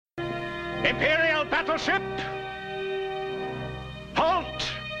Imperial battleship,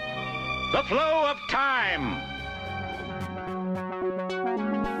 halt! The flow of time.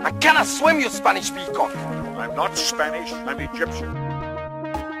 I cannot swim, you Spanish peacock. I'm not Spanish, I'm Egyptian.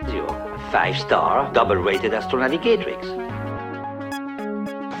 You, a 5-star, double-rated astronavigatrix.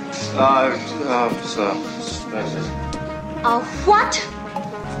 What?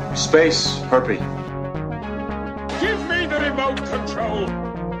 Space, Herpy. Give me the remote control.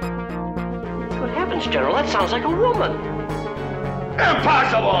 Good heavens, General, that sounds like a woman.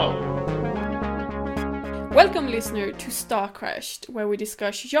 Impossible! Welcome, listener, to Star Crashed, where we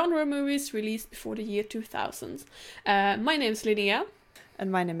discuss genre movies released before the year 2000. My name is Linnea.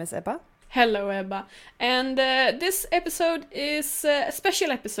 And my name is Ebba. Hello, Ebba. And this episode is a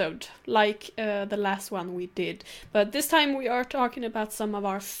special episode, like the last one we did. But this time we are talking about some of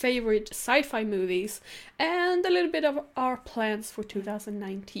our favorite sci-fi movies and a little bit of our plans for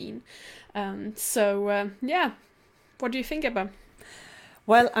 2019. Yeah. What do you think, Ebba?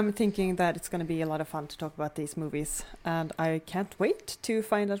 Well, I'm thinking that it's going to be a lot of fun to talk about these movies. And I can't wait to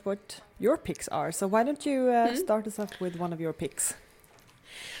find out what your picks are. So why don't you start us off with one of your picks?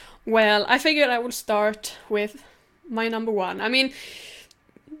 Well, I figured I would start with my number one. I mean,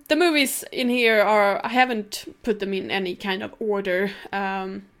 the movies in here I haven't put them in any kind of order.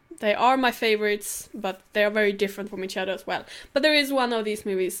 They are my favorites, but they are very different from each other as well. But there is one of these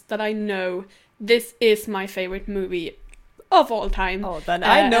movies that I know this is my favorite movie of all time. Oh, then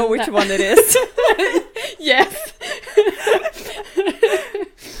I know which one it is. Yes.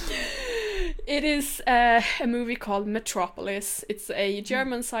 It is a movie called Metropolis. It's a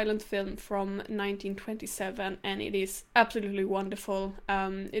German silent film from 1927, and it is absolutely wonderful.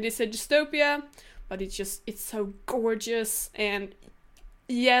 It is a dystopia, but it's so gorgeous. And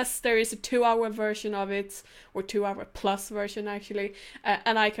yes, there is a 2-hour version of it, or 2-hour plus version actually,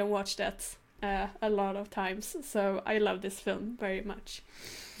 and I can watch that a lot of times. So I love this film very much.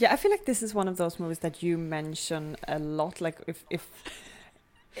 Yeah, I feel like this is one of those movies that you mention a lot. Like if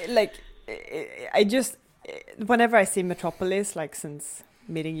like. I just, whenever I see Metropolis, like since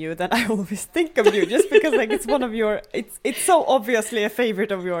meeting you, then I always think of you, just because like it's one of your, it's so obviously a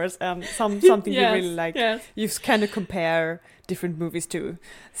favorite of yours, and something Yes, you really like. yes. You kind of compare different movies too.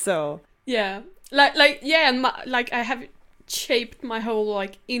 So Yeah, and I have shaped my whole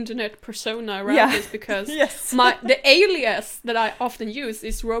like internet persona around this because Yes. the alias that I often use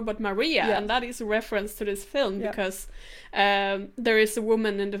is Robot Maria, and that is a reference to this film because there is a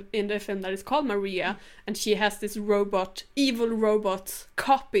woman in the film that is called Maria, and she has this evil robot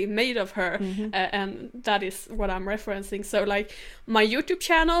copy made of her, and that is what I'm referencing. So like my YouTube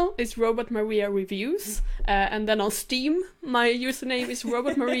channel is Robot Maria Reviews, and then on Steam my username is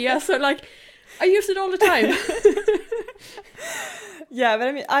Robot Maria. So like I use it all the time. Yeah, but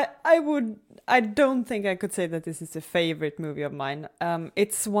I mean, I don't think I could say that this is a favorite movie of mine.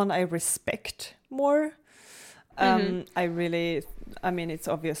 It's one I respect more. I mean, it's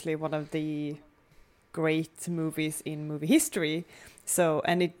obviously one of the great movies in movie history. So,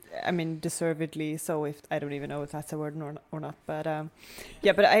 and it, I mean, deservedly so, if I don't even know if that's a word or not. But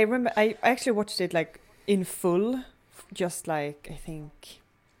yeah, but I remember I actually watched it like in full, just like I think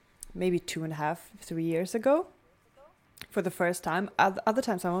maybe 2.5-3 years ago for the first time. Other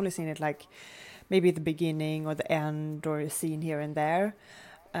times I've only seen it like maybe the beginning or the end or a scene here and there.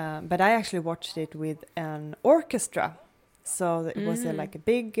 But I actually watched it with an orchestra. So it was like a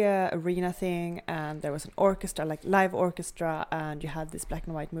big arena thing, and there was an orchestra, like live orchestra, and you had this black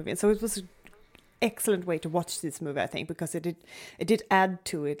and white movie. And so it was an excellent way to watch this movie, I think, because it did add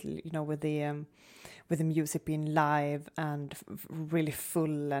to it, you know, with the music being live and really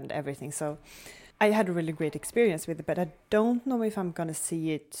full and everything. So I had a really great experience with it, but I don't know if I'm gonna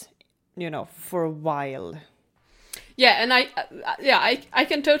see it, you know, for a while. Yeah, and I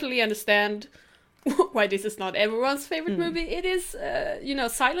can totally understand why this is not everyone's favorite movie. It is, you know,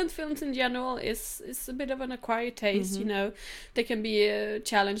 silent films in general is a bit of an acquired taste. You know, they can be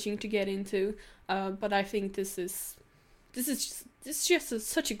challenging to get into, but I think this is just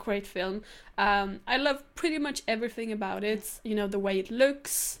such a great film. I love pretty much everything about it. You know, the way it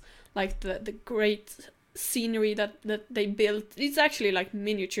looks, like the great scenery that they built. It's actually like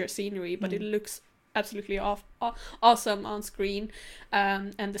miniature scenery, but it looks absolutely awesome on screen.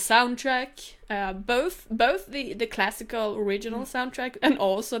 And the soundtrack, both the classical original soundtrack and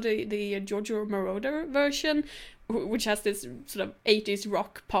also the Giorgio Moroder version, which has this sort of 80s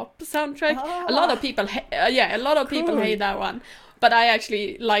rock pop soundtrack. A lot of people hate that one, but I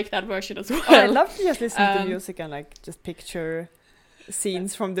actually like that version as well. I love to just listen to music and like just picture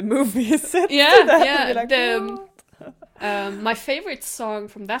scenes from the movies. Yeah. Like, My favorite song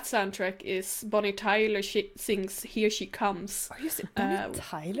from that soundtrack is Bonnie Tyler sings "Here She Comes." Are you Bonnie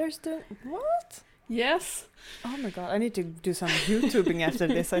Tyler's doing what? Yes. Oh my god, I need to do some YouTubing after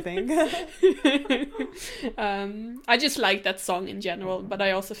this, I think. I just like that song in general, but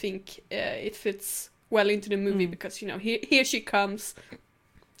I also think it fits well into the movie because, here she comes.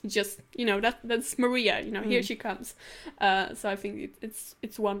 Just, that's Maria, here she comes. So I think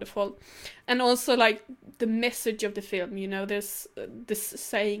it's wonderful. And also, like, the message of the film, there's this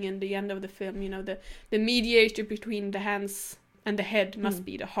saying in the end of the film, the mediator between the hands and the head must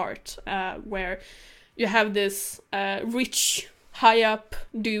be the heart, where you have this rich, high-up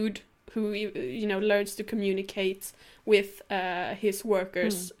dude who, learns to communicate with his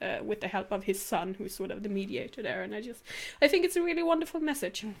workers with the help of his son, who's sort of the mediator there. And I think it's a really wonderful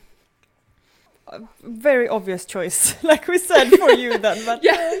message. A very obvious choice, like we said, for you then. But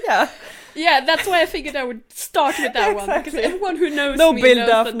yeah. Yeah, that's why I figured I would start with that one, because everyone who knows no me build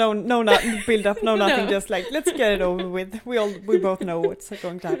up, that... no build up, no nothing. No. Just like, let's get it over with. We both know what's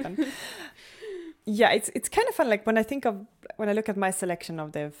going to happen. Yeah, it's kind of fun. Like when I look at my selection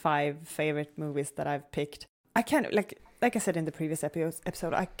of the 5 favorite movies that I've picked, I kind of like I said in the previous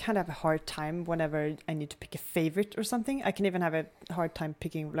episode, I kind of have a hard time whenever I need to pick a favorite or something. I can even have a hard time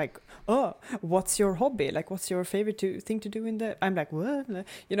picking like, oh, what's your hobby? Like, what's your favorite thing to do in the? I'm like, what?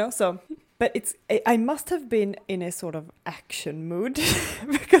 So. But I must have been in a sort of action mood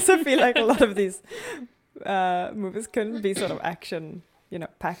because I feel like a lot of these movies couldn't be sort of action,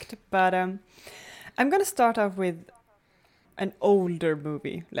 packed. But I'm going to start off with an older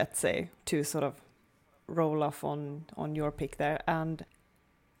movie, let's say, to sort of roll off on your pick there. And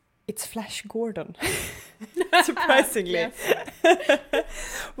it's Flash Gordon, surprisingly.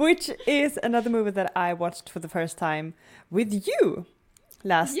 Which is another movie that I watched for the first time with you.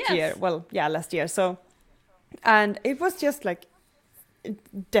 Last year. So, and it was just like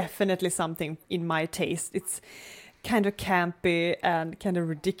definitely something in my taste. It's kind of campy and kind of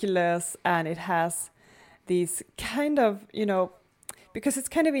ridiculous, and it has these kind of, because it's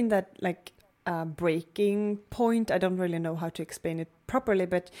kind of in that like breaking point. I don't really know how to explain it properly,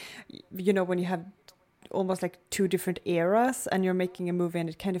 but when you have almost like 2 different eras and you're making a movie and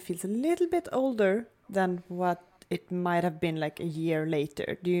it kind of feels a little bit older than what it might have been like a year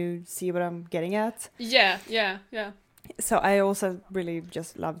later. Do you see what I'm getting at? Yeah. So I also really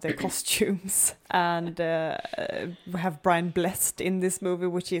just love the costumes and have Brian Blessed in this movie,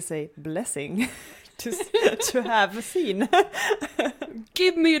 which is a blessing to have seen.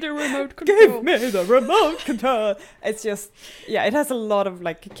 Give me the remote control. Give me the remote control. It's just, it has a lot of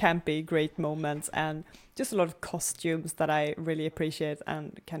like campy, great moments and just a lot of costumes that I really appreciate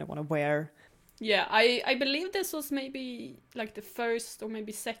and kind of want to wear. Yeah, I believe this was maybe like the first or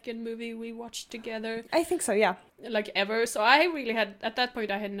maybe second movie we watched together. I think so, yeah. Like ever. So I really at that point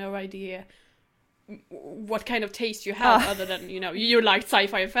I had no idea what kind of taste you have other than, you liked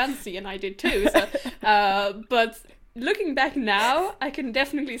sci-fi and fantasy and I did too. So, but looking back now, I can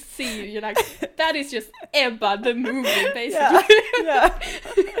definitely see you're like, that is just Ebba the movie, basically.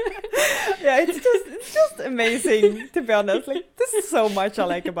 Yeah, it's just amazing, to be honest. Like, there's so much I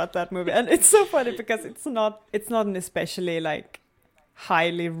like about that movie, and it's so funny because it's not an especially like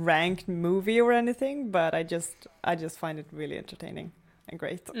highly ranked movie or anything, but I just find it really entertaining and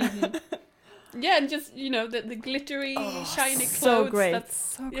great. Mm-hmm. Yeah, and just, the glittery, shiny clothes.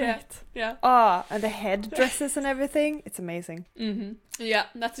 So great. Yeah. And the headdresses and everything. It's amazing. Mm-hmm. Yeah,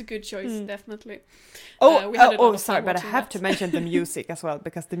 that's a good choice, definitely. Sorry, but I have to mention the music as well,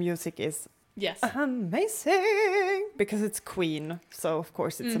 because the music is amazing. Because it's Queen, so of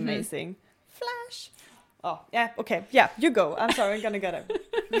course it's amazing. Flash. Oh, yeah, okay. Yeah, you go. I'm sorry, I'm gonna get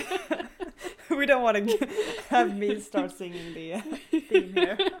it. We don't want to have me start singing the theme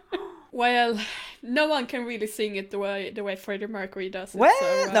here. Well, no one can really sing it the way Freddie Mercury does it. Well,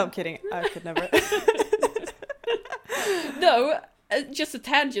 so, no, I'm kidding. I could never. No, just a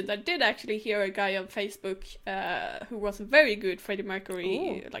tangent. I did actually hear a guy on Facebook who was a very good Freddie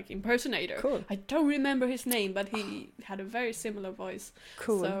Mercury impersonator. Cool. I don't remember his name, but he had a very similar voice.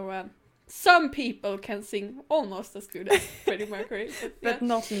 Cool. So some people can sing almost as good as Freddie Mercury, but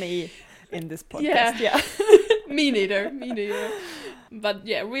not me in this podcast. Yeah. Me neither. But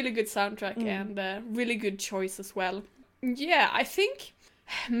yeah, really good soundtrack and really good choice as well. Yeah, I think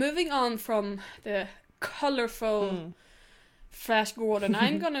moving on from the colorful Flash Gordon,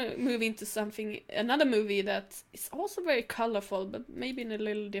 I'm gonna move into another movie that is also very colorful, but maybe in a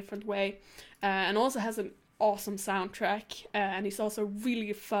little different way, and also has an awesome soundtrack, and it's also a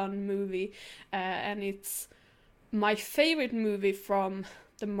really fun movie, and it's my favorite movie from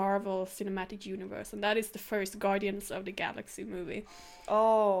the Marvel Cinematic Universe, and that is the first Guardians of the Galaxy movie.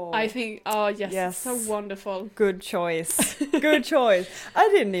 Oh, I think, oh yes, yes. it's so wonderful. Good choice. Good choice. I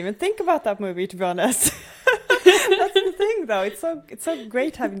didn't even think about that movie, to be honest. That's the thing, though. It's so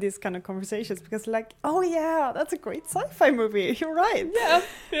great having these kind of conversations because, like, oh yeah, that's a great sci-fi movie. You're right.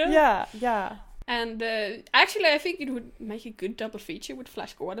 Yeah. And actually, I think it would make a good double feature with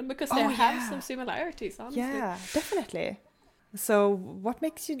Flash Gordon because they have some similarities, honestly. Yeah, definitely. So, what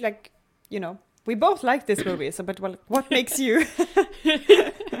makes you like? We both like this movie. So, but what makes you?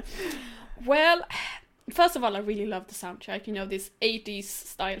 Well, first of all, I really love the soundtrack. This 80s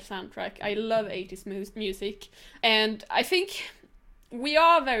style soundtrack. I love 80s music, and I think we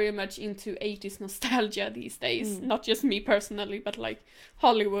are very much into 80s nostalgia these days. Not just me personally, but like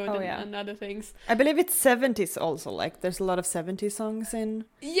Hollywood and other things. I believe it's 70s also. Like there's a lot of 70s songs in.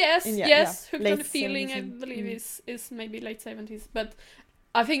 Yes. Hooked on the Feeling, 70s. I believe is maybe late 70s. But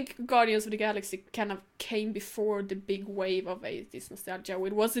I think Guardians of the Galaxy kind of came before the big wave of 80s nostalgia.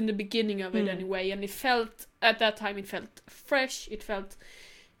 It was in the beginning of it anyway, and at that time it felt fresh. It felt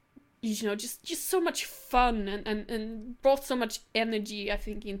just so much fun and brought so much energy, I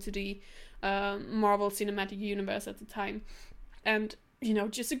think, into the Marvel Cinematic Universe at the time. And,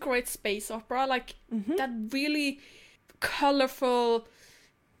 just a great space opera, like that really colorful,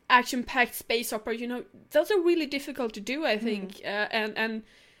 action-packed space opera, those are really difficult to do, I think. And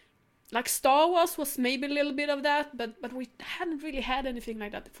like Star Wars was maybe a little bit of that, but we hadn't really had anything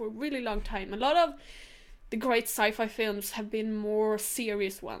like that for a really long time. A lot of the great sci-fi films have been more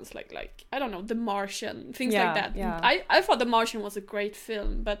serious ones, like I don't know, The Martian, things like that. Yeah. I thought The Martian was a great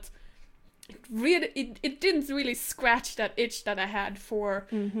film, but it didn't really scratch that itch that I had for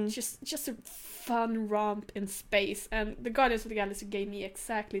just a fun romp in space. And the Guardians of the Galaxy gave me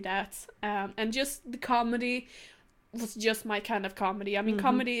exactly that. And just the comedy was just my kind of comedy. I mean,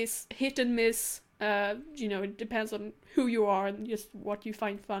 comedy is hit and miss. It depends on who you are and just what you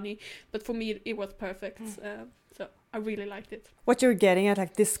find funny. But for me, it was perfect. So I really liked it. What you're getting at,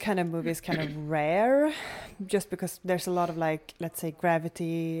 like this kind of movie is kind of rare, just because there's a lot of like, let's say,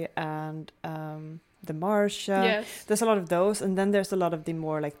 Gravity and The Martian. Yes. There's a lot of those, and then there's a lot of the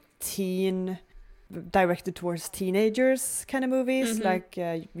more like directed towards teenagers kind of movies, like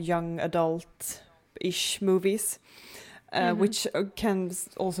young adult-ish movies. Which can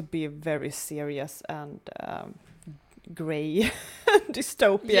also be very serious and grey,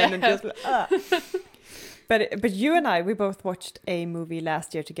 dystopian, and just. But you and I, we both watched a movie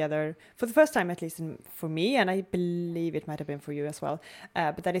last year together for the first time, at least for me, and I believe it might have been for you as well.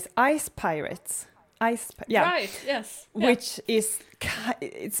 But that is Ice Pirates. Right. Yes. Which is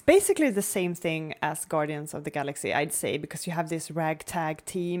it's basically the same thing as Guardians of the Galaxy, I'd say, because you have this ragtag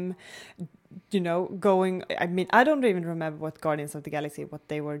team. Going. I mean, I don't even remember what Guardians of the Galaxy, what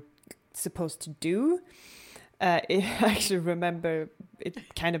they were supposed to do. I actually remember it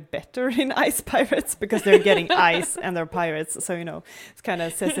kind of better in Ice Pirates because they're getting ice and they're pirates. So, it kind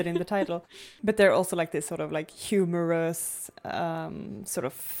of says it in the title. But they're also like this sort of like humorous, sort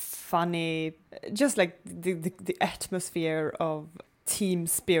of funny, just like the atmosphere of team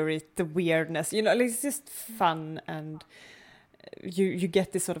spirit, the weirdness, it's just fun, and you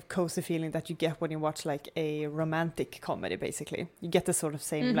get this sort of cozy feeling that you get when you watch like a romantic comedy. Basically, you get the sort of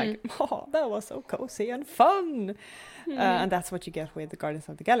same like, oh, that was so cozy and fun, and that's what you get with the Guardians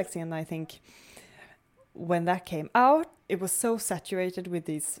of the Galaxy. And I think when that came out, it was so saturated with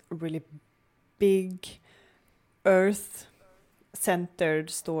these really big Earth-centered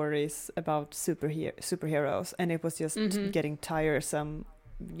stories about superheroes, and it was just getting tiresome,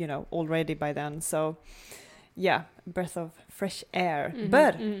 already by then. So. Yeah, breath of fresh air,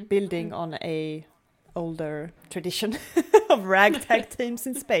 but building on a older tradition of ragtag teams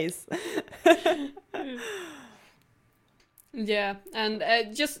in space. Yeah, and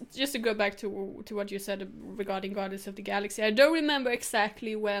just to go back to what you said regarding Guardians of the Galaxy, I don't remember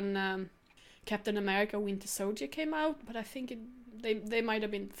exactly when Captain America Winter Soldier came out, but I think they might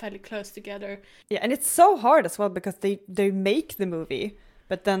have been fairly close together. Yeah, and it's so hard as well because they make the movie,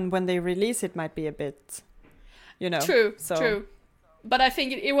 but then when they release it might be a bit... True. But I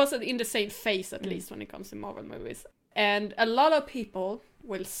think it wasn't in the same phase, at least, when it comes to Marvel movies. And a lot of people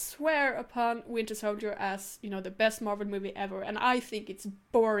will swear upon Winter Soldier as, the best Marvel movie ever. And I think it's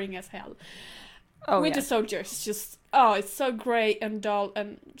boring as hell. Winter Soldier is just, it's so grey and dull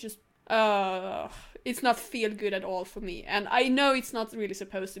and just, it's not feel good at all for me. And I know it's not really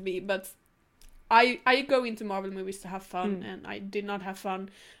supposed to be, but I go into Marvel movies to have fun, and I did not have fun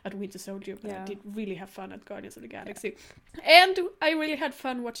at Winter Soldier, but I did really have fun at Guardians of the Galaxy. And I really had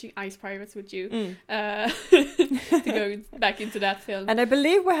fun watching Ice Pirates with you, to go back into that film. And I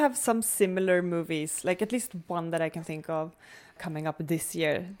believe we have some similar movies, like at least one that I can think of coming up this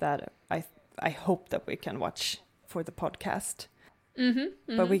year that I hope that we can watch for the podcast.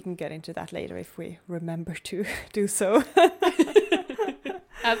 But we can get into that later if we remember to do so.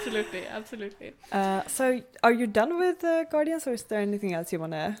 Absolutely. So are you done with Guardians, or is there anything else you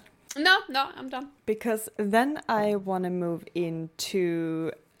want to... No, I'm done. Because then I want to move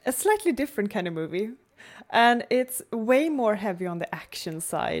into a slightly different kind of movie. And it's way more heavy on the action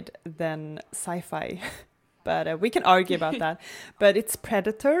side than sci-fi. But we can argue about that. But it's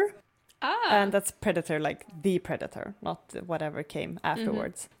Predator. And that's Predator, like the Predator, not whatever came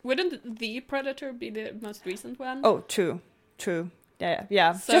afterwards. Wouldn't the Predator be the most recent one? Oh, true.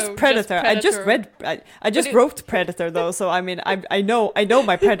 Yeah. So just Predator. I just read. I just wrote Predator though, so I mean, I know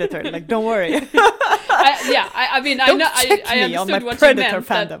my Predator. Like, don't worry. I mean, don't I me on my understood what Predator you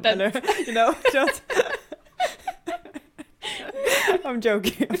meant. fandom. You know, just. I'm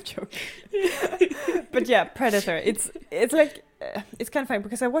joking. But yeah, Predator. It's like it's kind of funny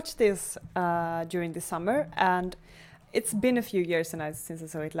because I watched this during the summer, and it's been a few years since I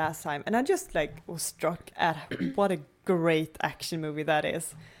saw it last time, and I just like was struck at what a great action movie that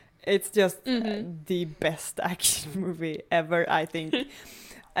is. It's just the best action movie ever, I think.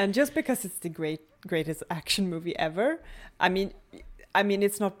 And just because it's the greatest action movie ever, I mean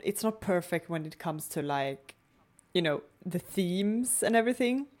it's not perfect when it comes to, like, you know, the themes and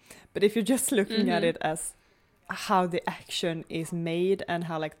everything, but if you're just looking at it as how the action is made and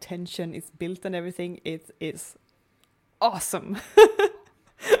how like tension is built and everything, it is awesome.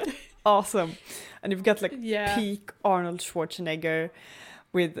 Awesome. And you've got like peak Arnold Schwarzenegger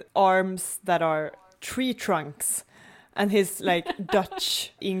with arms that are tree trunks and his like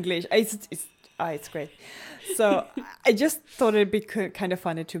Dutch English. It's great. So I just thought it'd be kind of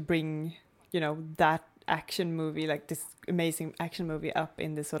funny to bring, you know, that action movie, like this amazing action movie, up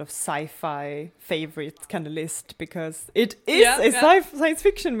in this sort of sci-fi favorite kind of list, because it is science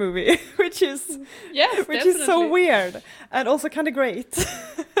fiction movie, which is so weird and also kind of great.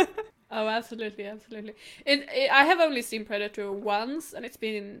 Oh, absolutely. I have only seen Predator once, and it's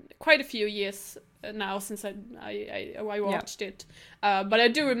been quite a few years now since I watched it. But I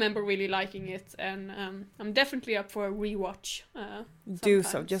do remember really liking it, and I'm definitely up for a rewatch. Do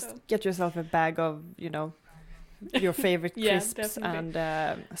so. Just get yourself a bag of, you know, your favorite crisps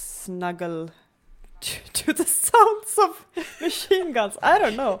and snuggle to the sounds of machine guns. I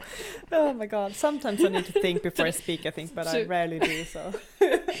don't know. Oh my god. Sometimes I need to think before I speak, I think, but I rarely do so.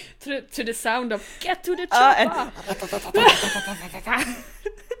 to the sound of "Get to the chopper."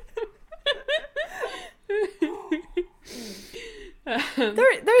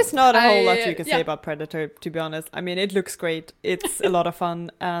 There is not a whole lot you can say about Predator, to be honest. I mean, it looks great. It's a lot of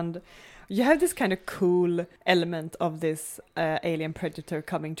fun, and you have this kind of cool element of this alien predator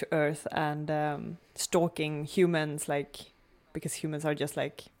coming to Earth and stalking humans, like, because humans are just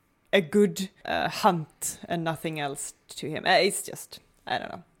like a good hunt and nothing else to him. It's just, I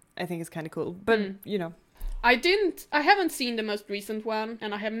don't know. I think it's kind of cool, but you know. I haven't seen the most recent one,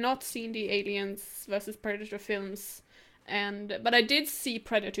 and I have not seen the Aliens versus Predator films. But I did see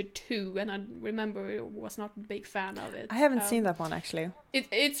Predator 2, and I remember I was not a big fan of it. I haven't seen that one, actually.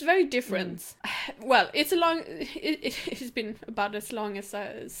 It's very different. Well, it's it's been about as long as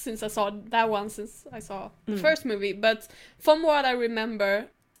since I saw that one, since I saw the first movie. But from what I remember,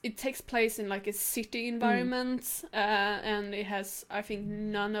 it takes place in like a city environment, and it has, I think,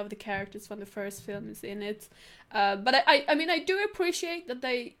 none of the characters from the first film is in it. But I mean, I do appreciate that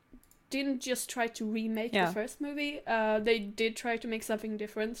they didn't just try to remake the first movie. They did try to make something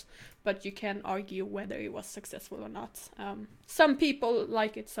different, but you can argue whether it was successful or not. Some people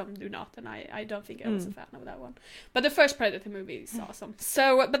like it, some do not, and I don't think I was a fan of that one. But the first Predator movie is awesome.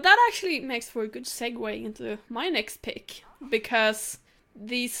 So, but that actually makes for a good segue into my next pick, because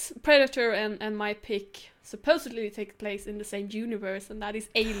these Predator and my pick supposedly take place in the same universe, and that is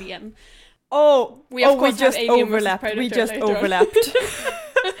Alien. We just overlapped.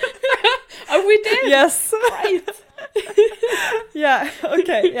 Oh, we did? Yes. Right. Yeah,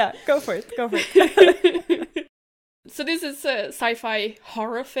 okay, yeah, go for it. So this is a sci-fi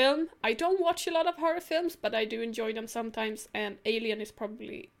horror film. I don't watch a lot of horror films, but I do enjoy them sometimes, and Alien is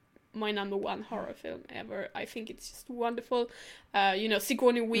probably my number one horror film ever. I think it's just wonderful. You know,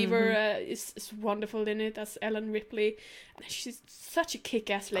 Sigourney Weaver is wonderful in it as Ellen Ripley. She's such a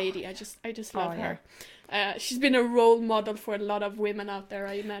kick-ass lady. I just love her. She's been a role model for a lot of women out there,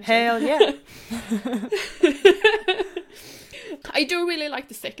 I imagine. Hell yeah. I do really like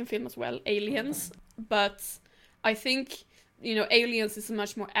the second film as well, Aliens, but I think, Aliens is a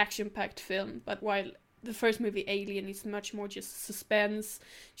much more action-packed film, but while the first movie, Alien, is much more just suspense,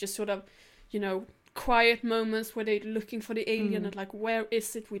 just sort of, quiet moments where they're looking for the alien and like, where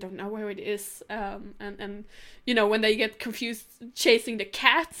is it? We don't know where it is. And when they get confused chasing the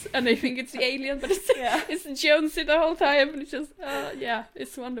cat and they think it's the alien, but it's Jonesy the whole time. And it's just,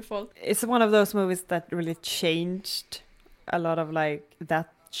 it's wonderful. It's one of those movies that really changed a lot of like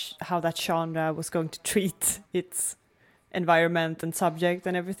that, how that genre was going to treat its environment and subject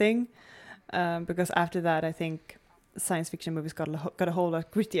and everything. Because after that, I think science fiction movies got a whole lot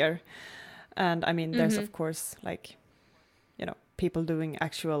grittier. And I mean, there's of course like, people doing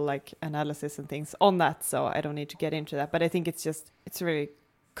actual like analysis and things on that. So I don't need to get into that. But I think it's a really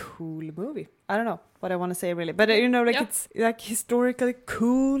cool movie. I don't know what I want to say really, but it's like historically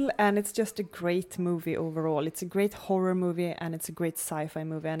cool, and it's just a great movie overall. It's a great horror movie and it's a great sci-fi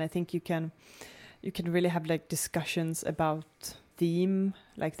movie. And I think you can really have like discussions about theme,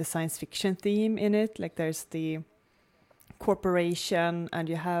 like the science fiction theme in it. Like there's the corporation and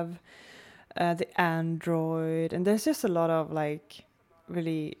you have the android, and there's just a lot of like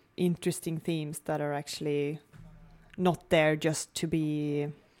really interesting themes that are actually not there just to be,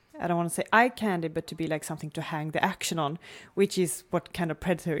 I don't want to say eye candy, but to be like something to hang the action on, which is what kind of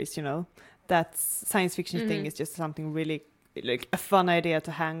Predator is, that science fiction thing is just something really like a fun idea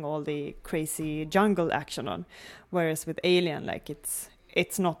to hang all the crazy jungle action on, whereas with Alien, like it's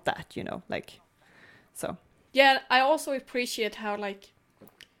not that, like, so. Yeah, I also appreciate how like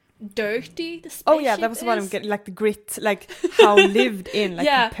dirty the spaceship that was is. what I'm getting, like the grit, like how lived in, like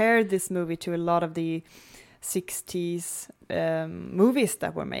compare this movie to a lot of the 60s movies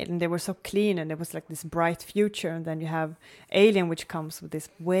that were made, and they were so clean and it was like this bright future, and then you have Alien, which comes with this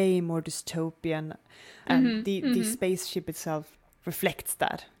way more dystopian, and the spaceship itself reflects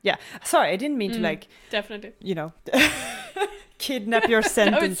that. Sorry, I didn't mean to like definitely kidnap your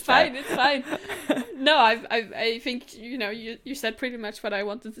sentence. No, it's fine. No, I think you said pretty much what I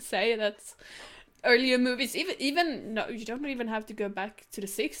wanted to say. That earlier movies, even no, you don't even have to go back to the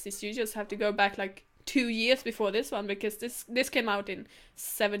 60s. You just have to go back like 2 years before this one, because this came out in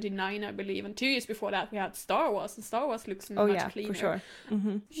 79, I believe, and 2 years before that we had Star Wars, and Star Wars looks much cleaner. For sure.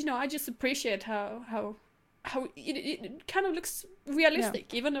 I just appreciate how it kind of looks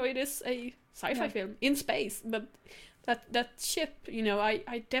realistic, even though it is a sci-fi film in space, but that ship,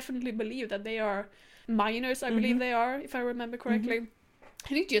 I definitely believe that they are miners. I believe they are, if I remember correctly.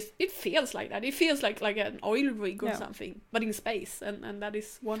 And it feels like that. It feels like an oil rig or something, but in space, and that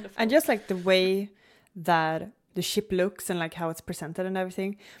is wonderful. And just like the way that the ship looks and like how it's presented and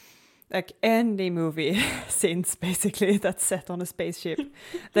everything, like any movie since basically that's set on a spaceship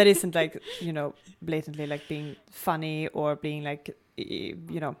that isn't like, blatantly like being funny or being like,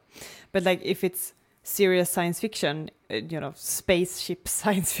 but like if it's serious science fiction, spaceship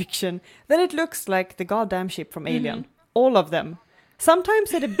science fiction, then it looks like the goddamn ship from Alien. All of them.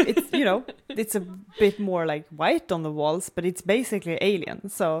 Sometimes it's it's a bit more like white on the walls, but it's basically Alien.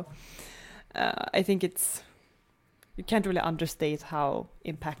 So I think you can't really understate how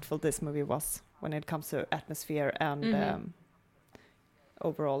impactful this movie was when it comes to atmosphere and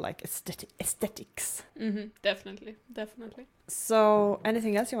overall like aesthetics. Definitely. So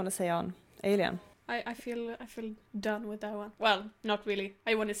anything else you want to say on Alien? I feel done with that one. Well, not really.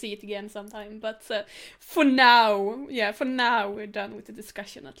 I want to see it again sometime, but for now we're done with the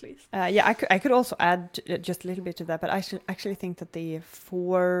discussion at least. I could also add just a little bit to that, but I actually think that the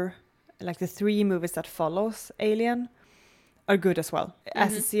 3 movies that follows Alien are good as well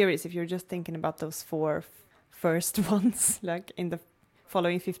as a series. If you're just thinking about those 4 first ones, like in the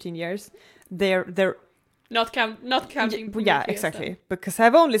following 15 years, they're not counting. Yeah, exactly. Because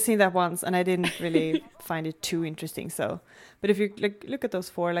I've only seen that once, and I didn't really find it too interesting. So, but if you look at those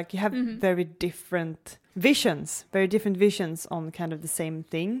 4, like you have very different visions on kind of the same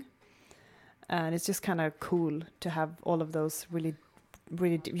thing, and it's just kind of cool to have all of those really.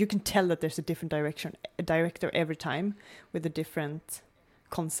 You can tell that there's a different director every time with a different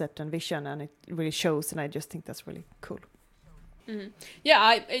concept and vision, and it really shows. And I just think that's really cool. Yeah,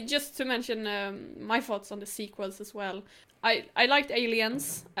 I just to mention my thoughts on the sequels as well. I liked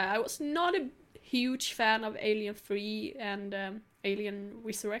Aliens. I was not a huge fan of Alien 3 and Alien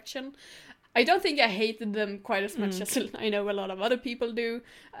Resurrection. I don't think I hated them quite as much as I know a lot of other people do.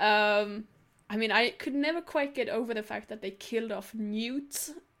 I mean, I could never quite get over the fact that they killed off Newt.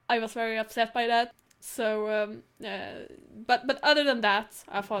 I was very upset by that. So, but other than that,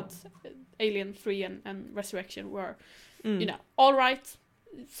 I thought Alien 3 and Resurrection were, you know, all right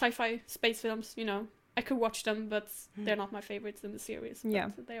sci-fi space films. You know, I could watch them, but they're not my favorites in the series. Yeah.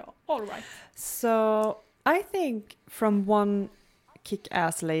 But they are all right. So I think from one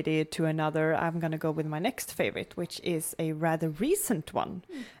kick-ass lady to another, I'm gonna go with my next favorite, which is a rather recent one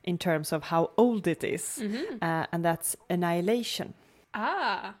in terms of how old it is, and that's Annihilation.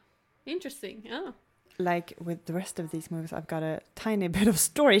 Ah, interesting. Yeah. Like with the rest of these movies, I've got a tiny bit of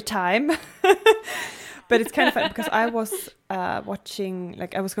story time. But it's kind of fun because I was watching,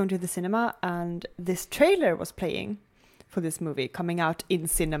 like I was going to the cinema and this trailer was playing for this movie, coming out in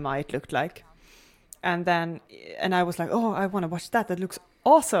cinema, it looked like. And I was like, oh, I want to watch that. That looks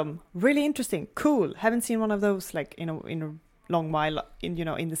awesome. Really interesting. Cool. Haven't seen one of those like in a long while in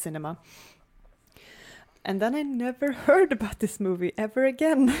the cinema. And then I never heard about this movie ever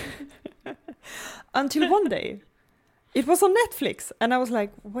again. Until one day. It was on Netflix. And I was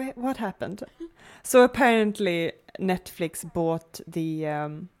like, what happened? So apparently Netflix bought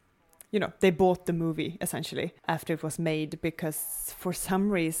they bought the movie essentially after it was made, because for some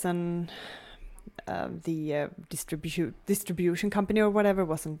reason the distribution company or whatever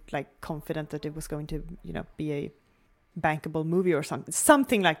wasn't like confident that it was going to be a bankable movie or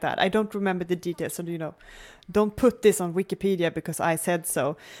something like that. I don't remember the details, so don't put this on Wikipedia because I said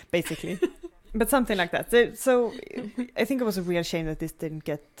so, basically. But something like that. So I think it was a real shame that this didn't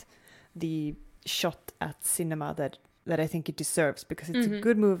get the shot at cinema that I think it deserves, because it's a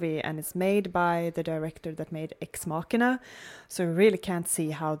good movie and it's made by the director that made Ex Machina. So I really can't see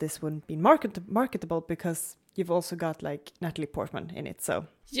how this wouldn't be marketable, because you've also got like Natalie Portman in it. So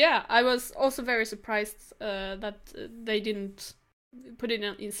yeah, I was also very surprised that they didn't put it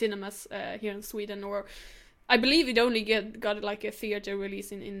in cinemas here in Sweden, or I believe it only got like a theater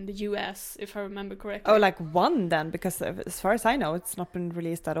release in the US, if I remember correctly. Oh, like one then, because as far as I know, it's not been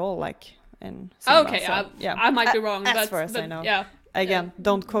released at all. Like in cinema, okay, so, I might be wrong. As far as I know. Yeah. Again,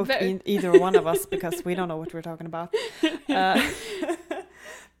 don't quote either one of us because we don't know what we're talking about.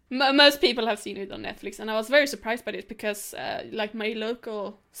 Most people have seen it on Netflix, and I was very surprised by it because, like my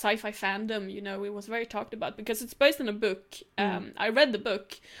local sci-fi fandom, it was very talked about because it's based on a book. I read the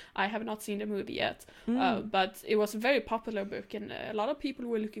book. I have not seen the movie yet, but it was a very popular book, and a lot of people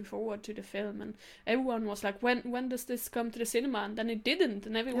were looking forward to the film, and everyone was like, "When does this come to the cinema?" And then it didn't,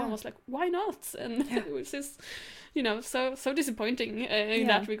 and everyone was like, "Why not?" And it was just, so disappointing in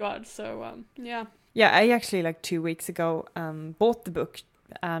that regard. So yeah. Yeah, I actually like 2 weeks ago bought the book.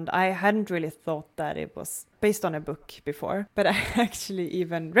 And I hadn't really thought that it was based on a book before, but I actually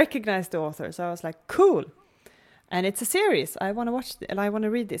even recognized the author. So I was like, cool. And it's a series. I want to watch it, and I want to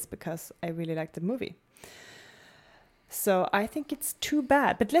read this because I really like the movie. So I think it's too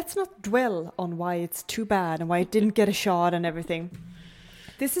bad, but let's not dwell on why it's too bad and why it didn't get a shot and everything.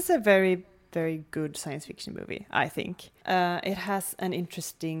 This is a very, very good science fiction movie, I think. It has an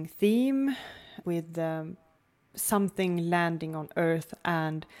interesting theme with something landing on Earth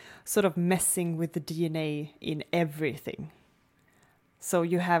and sort of messing with the DNA in everything. So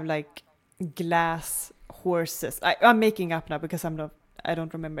you have like glass horses. I'm making up now because I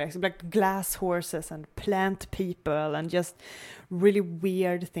don't remember. Like glass horses and plant people and just really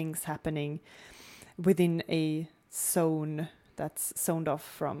weird things happening within a zone that's zoned off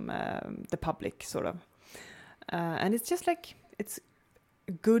from the public, sort of. And it's just like it's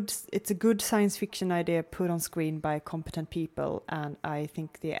a good science fiction idea put on screen by competent people, and I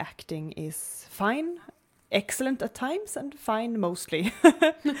think the acting is fine, excellent at times, and fine mostly.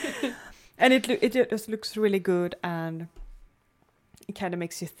 And it just looks really good, and it kind of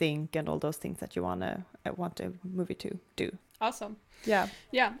makes you think, and all those things that you want a movie to do. Awesome. Yeah.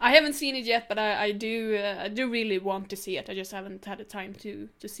 I haven't seen it yet, but I do really want to see it. I just haven't had the time to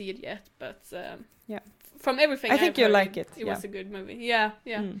see it yet. But yeah. From everything I think you'll like it. It was a good movie. Yeah.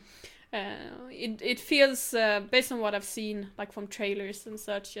 It feels, based on what I've seen, like from trailers and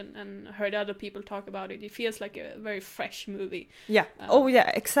such, and heard other people talk about it, it feels like a very fresh movie. Yeah.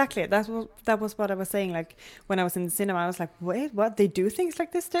 Exactly. That was what I was saying. Like when I was in the cinema, I was like, wait, what? They do things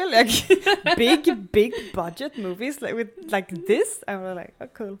like this still? Like big budget movies like with like this? I was like, oh,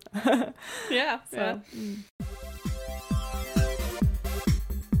 cool. Yeah. So,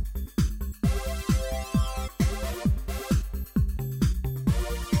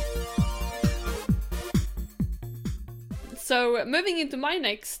 So moving into my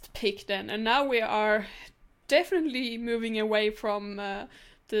next pick then, and now we are definitely moving away from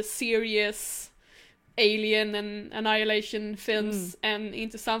the serious Alien and Annihilation films and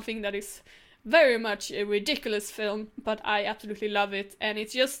into something that is very much a ridiculous film, but I absolutely love it, and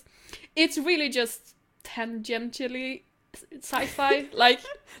it's really just tangentially sci-fi, like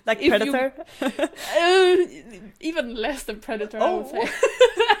Like if Predator? even less than Predator, I would say.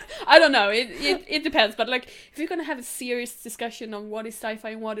 I don't know. It depends. But like, if you're gonna have a serious discussion on what is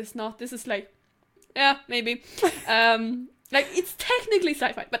sci-fi and what is not, this is like, yeah, maybe. Like, it's technically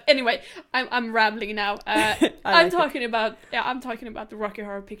sci-fi, but anyway, I'm rambling now. I'm talking about the Rocky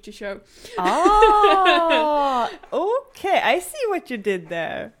Horror Picture Show. Oh, okay. I see what you did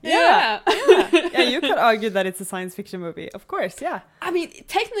there. Yeah. You could argue that it's a science fiction movie, of course. Yeah. I mean,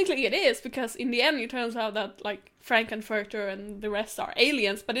 technically it is, because in the end it turns out that like Frankenfurter and the rest are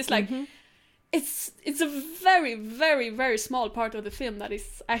aliens, but it's like it's a very, very, very small part of the film that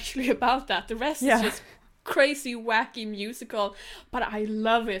is actually about that. The rest is just crazy, wacky musical, but I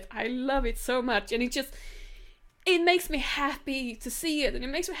love it. I love it so much, and it makes me happy to see it, and it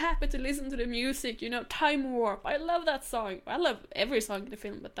makes me happy to listen to the music. You know, Time Warp. I love that song. I love every song in the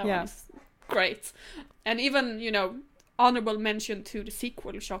film, but that one is great. And even, you know, honorable mention to the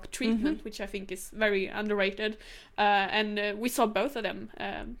sequel, Shock Treatment, which I think is very underrated. And we saw both of them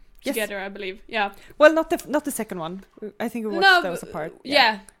together, I believe. Yeah. Well, not the second one. I think we watched those apart.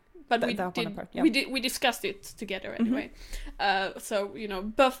 Yeah. But we discussed it together anyway. So, you know,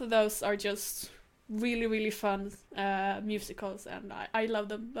 both of those are just really, really fun musicals, and I love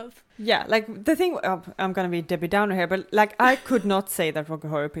them both. Yeah, like the thing, I'm gonna be Debbie Downer here, but like I could not say that Rocky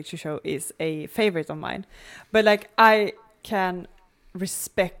Horror Picture Show is a favorite of mine, but like I can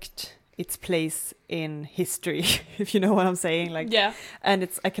respect its place in history, if you know what I'm saying. Like, and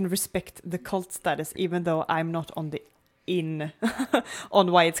I can respect the cult status, even though I'm not on the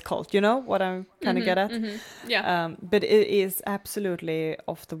on why it's called, you know what I'm kind of get at. But it is absolutely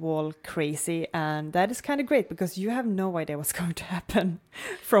off the wall crazy, and that is kind of great because you have no idea what's going to happen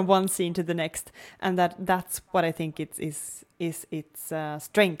from one scene to the next, and that's what I think is its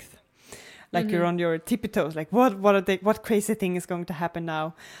strength. Like you're on your tippy toes, like what crazy thing is going to happen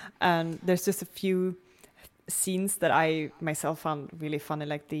now, and there's just a few scenes that I myself found really funny,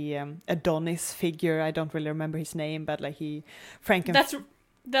 like the Adonis figure. I don't really remember his name, but like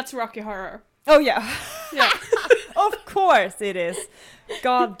that's Rocky Horror. Oh yeah. Of course it is.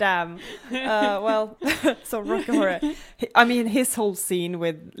 God damn. Well, so Rocky Horror. I mean, his whole scene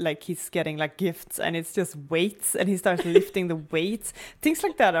with like he's getting like gifts and it's just weights and he starts lifting the weights. Things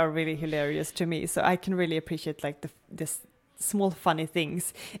like that are really hilarious to me. So I can really appreciate like this small funny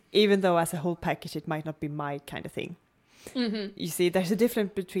things, even though as a whole package it might not be my kind of thing. You see, there's a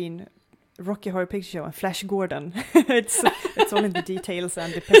difference between Rocky Horror Picture Show and Flash Gordon. it's all in the details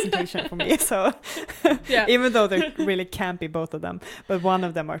and the presentation for me. So even though they're really campy, both of them, but one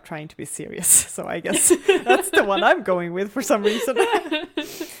of them are trying to be serious. So I guess that's the one I'm going with for some reason.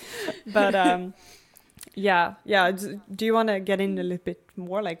 But do you want to get in a little bit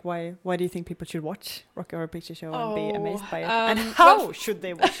more, like why do you think people should watch Rocky Horror Picture Show and be amazed by it, and how should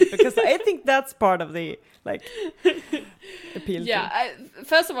they watch it? Because I think that's part of the like appeal.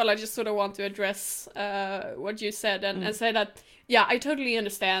 First of all, I just sort of want to address what you said and say that I totally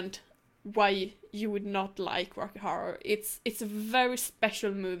understand why you would not like Rocky Horror. It's a very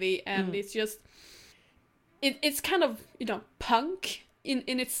special movie, and it's just it's kind of, you know, punk in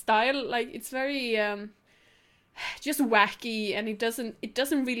its style. Like it's very just wacky, and it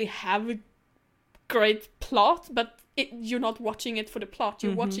doesn't really have a great plot, but you're not watching it for the plot.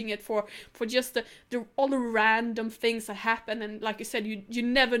 You're watching it for just all the random things that happen, and like you said, you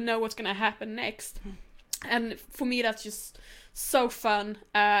never know what's gonna happen next. And for me, that's just so fun.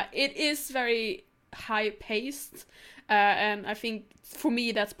 It is very high paced, and I think for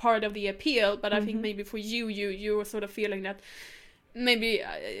me that's part of the appeal. But I think maybe for you were sort of feeling that maybe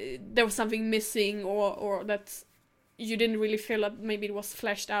there was something missing, or that you didn't really feel that maybe it was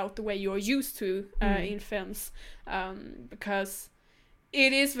fleshed out the way you're used to in films, because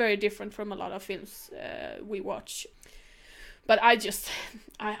it is very different from a lot of films we watch. But I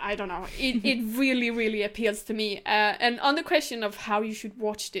don't know, it really, really appeals to me. And on the question of how you should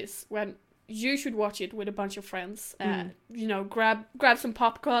watch this, when you should watch it with a bunch of friends, you know, grab some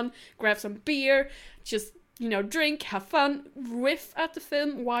popcorn, grab some beer, just, you know, drink, have fun, riff at the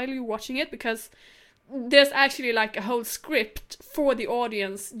film while you're watching it, because there's actually like a whole script for the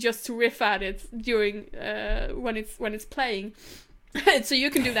audience just to riff at it during when it's playing. So you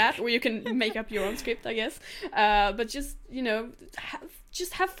can do that, or you can make up your own script, I guess. But just, you know,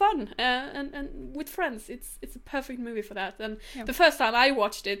 just have fun, and with friends. It's a perfect movie for that. And the first time I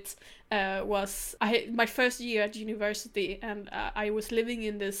watched it was my first year at university, and I was living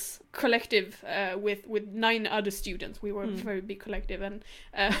in this collective with 9 other students. We were a very big collective, and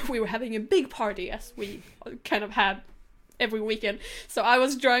we were having a big party, as we kind of had every weekend. So I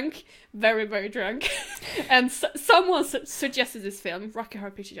was drunk, very, very drunk. And someone suggested this film, Rocky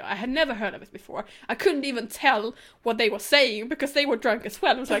Horror Picture Show. I had never heard of it before. I couldn't even tell what they were saying because they were drunk as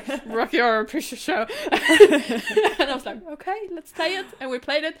well. It was like, Rocky Horror Picture Show. And I was like, okay, let's play it. And we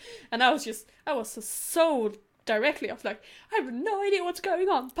played it. And I was so directly, I was like, I have no idea what's going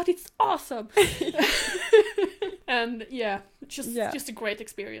on, but it's awesome. And just a great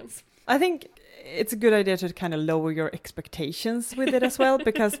experience. I think it's a good idea to kind of lower your expectations with it as well,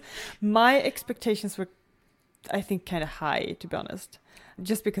 because my expectations were, I think, kind of high, to be honest.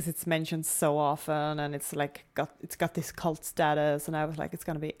 Just because it's mentioned so often and it's like got this cult status, and I was like, it's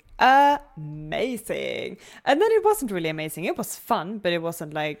gonna be amazing. And then it wasn't really amazing. It was fun, but it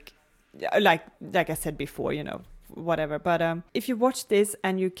wasn't like I said before, you know, whatever. But if you watch this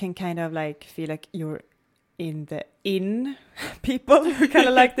and you can kind of like feel like you're in people who kind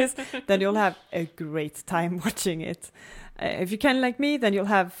of like this, then you'll have a great time watching it. If you can like me, then you'll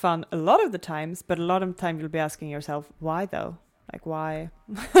have fun a lot of the times, but a lot of the time you'll be asking yourself, why though? Like, why?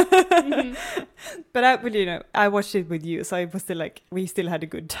 Mm-hmm. But I watched it with you, so it was still like, we still had a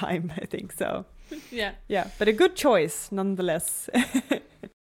good time, I think so. Yeah, but a good choice nonetheless.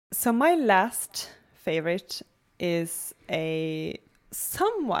 So my last favorite is a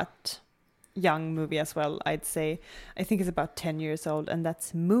somewhat young movie as well, I'd say. I think it's about 10 years old, and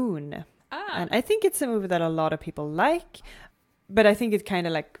that's Moon. And I think it's a movie that a lot of people like, but I think it kind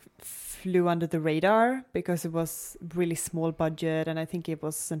of like flew under the radar because it was really small budget, and I think it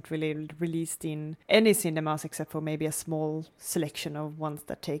wasn't really released in any cinemas except for maybe a small selection of ones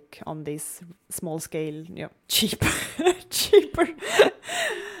that take on this small scale, cheaper.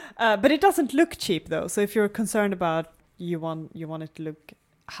 But it doesn't look cheap though. So if you're concerned about you want it to look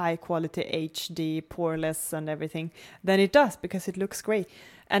high quality HD, poreless and everything, then it does, because it looks great.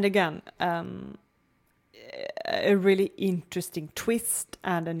 And again, a really interesting twist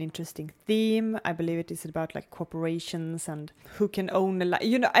and an interesting theme. I believe it is about like corporations and who can own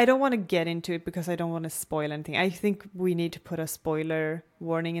I don't want to get into it because I don't want to spoil anything. I think we need to put a spoiler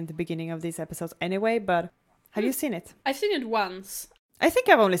warning in the beginning of these episodes anyway, but have you seen it? I've seen it once. I think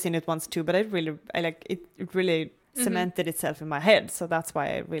I've only seen it once too, but I like it. It really cemented itself in my head, so that's why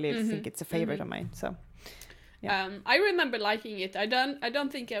I really think it's a favorite of mine. So yeah. I remember liking it. I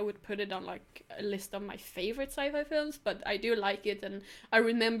don't think I would put it on like a list of my favorite sci-fi films, but I do like it, and I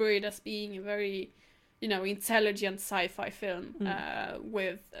remember it as being a very intelligent sci-fi film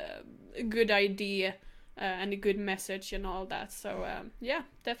with a good idea and a good message and all that. So yeah,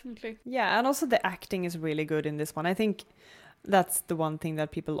 definitely. Yeah, and also the acting is really good in this one. I think that's the one thing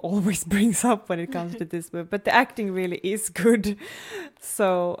that people always brings up when it comes to this movie, but the acting really is good.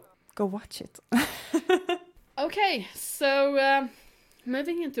 So go watch it. Okay, so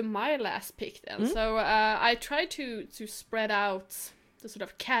moving into my last pick then. So I tried to spread out the sort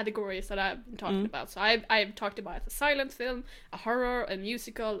of categories that I've been talking about. So I've talked about a silent film, a horror, a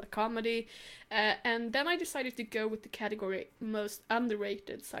musical, a comedy, and then I decided to go with the category most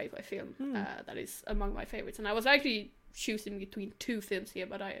underrated sci-fi film. That is among my favorites. And I was actually choosing between two films here,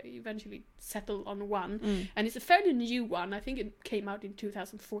 but I eventually settled on one, and it's a fairly new one. I think it came out in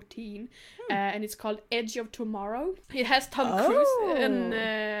 2014, and it's called Edge of Tomorrow. It has Tom Cruise and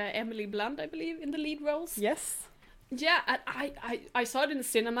Emily Blunt, I believe, in the lead roles. Yes. Yeah, and I saw it in the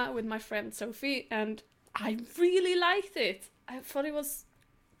cinema with my friend Sophie, and I really liked it. I thought it was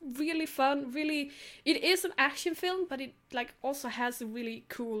really fun. Really, it is an action film, but it like also has a really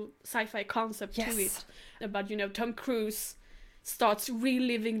cool sci-fi concept to it. But Tom Cruise starts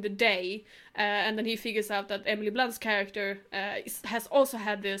reliving the day, and then he figures out that Emily Blunt's character has also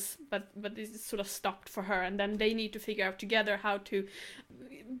had this, but this is sort of stopped for her, and then they need to figure out together how to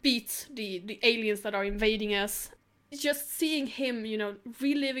beat the aliens that are invading us. Just seeing him,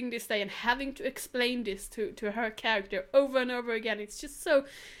 reliving this day and having to explain this to her character over and over again, it's just so...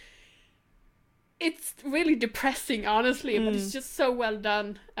 It's really depressing, honestly, but it's just so well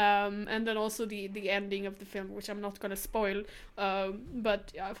done. And then also the ending of the film, which I'm not going to spoil,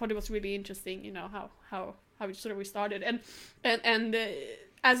 but I thought it was really interesting, how it sort of restarted. And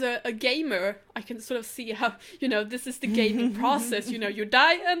as a gamer, I can sort of see how, this is the gaming process. You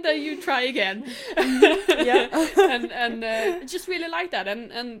die and then you try again. Yeah. and just really like that.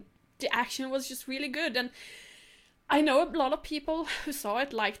 And the action was just really good. And I know a lot of people who saw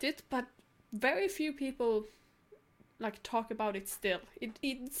it liked it, but very few people talk about it still.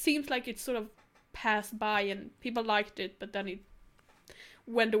 It seems like it sort of passed by and people liked it, but then it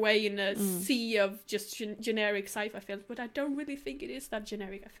went away in a sea of just generic sci-fi films. But I don't really think it is that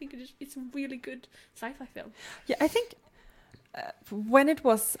generic. I think it's a really good sci-fi film. Yeah, I think when it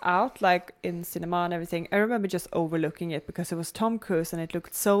was out, like in cinema and everything, I remember just overlooking it because it was Tom Cruise and it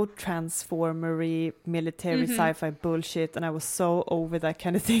looked so transformery, military sci-fi bullshit, and I was so over that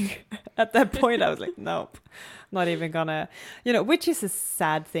kind of thing. At that point, I was like, nope, not even gonna, which is a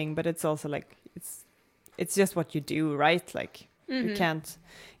sad thing, but it's also like it's just what you do, right? Like you can't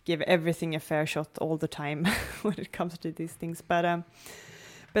give everything a fair shot all the time when it comes to these things. But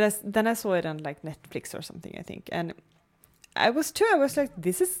then I saw it on like Netflix or something, I think, and I was like,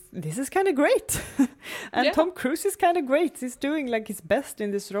 this is kind of great. And Tom Cruise is kind of great. He's doing like his best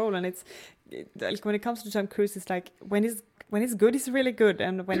in this role, and like when it comes to Tom Cruise, it's like when he's good, he's really good,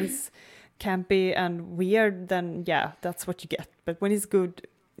 and when he's campy and weird, then that's what you get. But when he's good,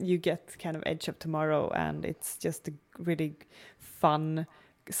 you get kind of Edge of Tomorrow, and it's just a really fun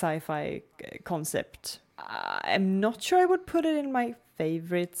sci-fi concept. I'm not sure I would put it in my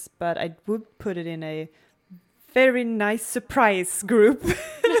favorites, but I would put it in a very nice surprise group.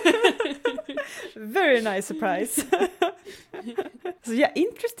 Very nice surprise. So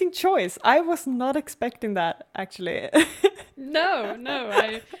interesting choice. I was not expecting that, actually. No,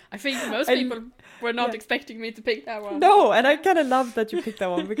 I think most people were not expecting me to pick that one. No, and I kind of love that you picked that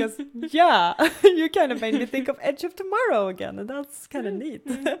one because, you kind of made me think of Edge of Tomorrow again, and that's kind of neat.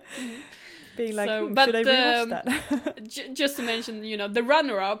 Being like, should I rewatch that? Just to mention, the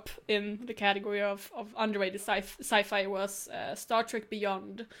runner-up in the category of underrated sci-fi was Star Trek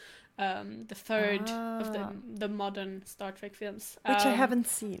Beyond, the third of the modern Star Trek films. Which I haven't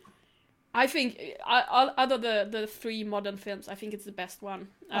seen. I think, out of the three modern films, I think it's the best one.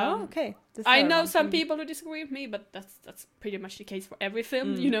 Okay. I know some people who disagree with me, but that's pretty much the case for every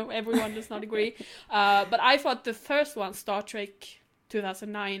film. Everyone does not agree. But I thought the first one, Star Trek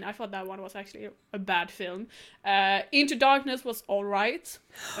 2009, I thought that one was actually a bad film. Into Darkness was all right,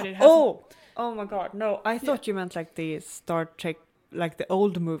 but it hasn't... Oh my god, no, I thought you meant like the Star Trek, like the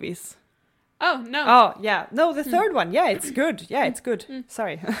old movies. Oh, no. Oh, yeah. No, the third one. Yeah, it's good. Yeah, it's good.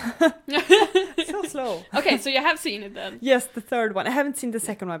 Sorry. So slow. Okay, so you have seen it then? Yes, the third one. I haven't seen the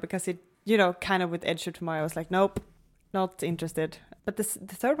second one because it, kind of with Edge of Tomorrow, I was like, nope, not interested. But the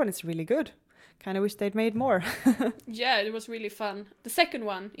third one is really good. Kind of wish they'd made more. Yeah, it was really fun. The second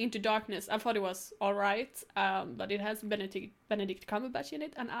one, Into Darkness, I thought it was all right, but it has Benedict Cumberbatch in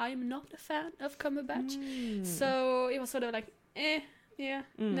it, and I'm not a fan of Cumberbatch. So it was sort of like,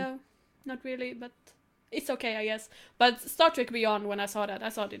 no, not really, but it's okay, I guess. But Star Trek Beyond, when I saw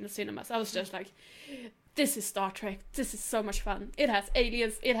it in the cinemas. I was just like, this is Star Trek. This is so much fun. It has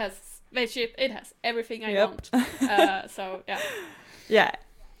aliens, it has spaceship, it has everything I want. So, yeah. Yeah,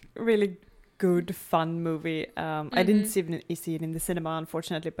 really good, fun movie. I didn't see it in the cinema,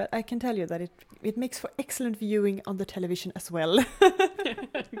 unfortunately, but I can tell you that it makes for excellent viewing on the television as well.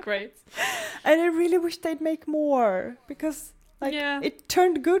 Great. And I really wish they'd make more, because it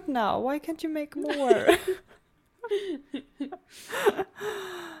turned good now. Why can't you make more?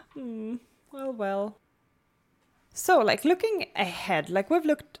 Well. So, like, looking ahead, like, we've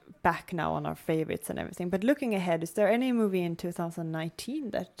looked back now on our favorites and everything, but looking ahead, is there any movie in 2019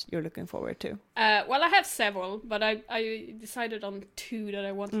 that you're looking forward to? Well, I have several, but I decided on two that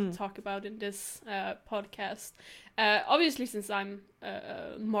I want to talk about in this podcast. Obviously, since I'm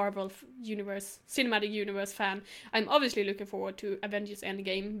a Marvel Cinematic Universe fan, I'm obviously looking forward to Avengers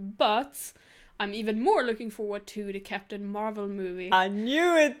Endgame, but I'm even more looking forward to the Captain Marvel movie. I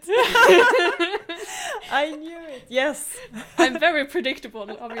knew it! I knew it, yes. I'm very predictable,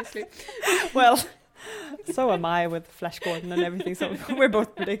 obviously. Well, so am I with Flash Gordon and everything, so we're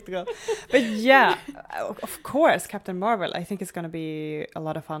both predictable. But yeah, of course, Captain Marvel, I think it's going to be a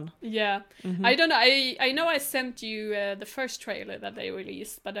lot of fun. Yeah. I don't know, I know I sent you the first trailer that they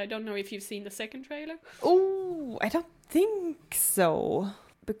released, but I don't know if you've seen the second trailer. Oh, I don't think so.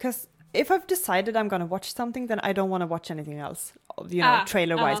 Because if I've decided I'm going to watch something, then I don't want to watch anything else,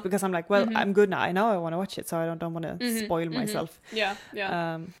 trailer-wise, because I'm like, well, I'm good now. I know I want to watch it, so I don't want to spoil myself. Yeah.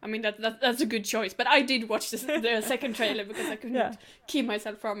 I mean, that's a good choice. But I did watch the second trailer because I couldn't keep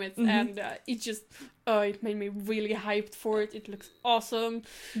myself from it. And it just, it made me really hyped for it. It looks awesome.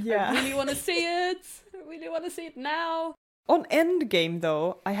 Yeah. I really want to see it. I really want to see it now. On Endgame,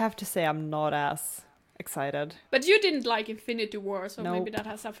 though, I have to say I'm not as excited. But you didn't like Infinity War, so maybe that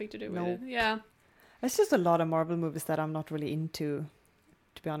has something to do with it. Yeah. There's just a lot of Marvel movies that I'm not really into,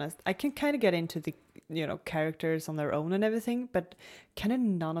 to be honest. I can kind of get into the, characters on their own and everything, but kind of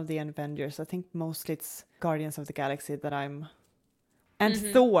none of the Avengers. I think mostly it's Guardians of the Galaxy that I'm... And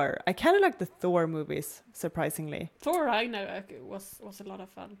Thor. I kind of like the Thor movies, surprisingly. Thor Ragnarok was a lot of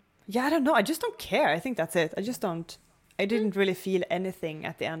fun. Yeah, I don't know. I just don't care. I think that's it. I didn't really feel anything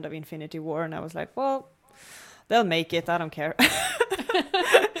at the end of Infinity War, and I was like, well, they'll make it. I don't care.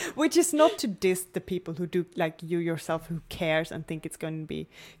 Which is not to diss the people who do, like you yourself, who cares and think it's going to be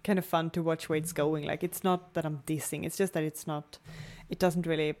kind of fun to watch where it's going. Like, it's not that I'm dissing. It's just that it doesn't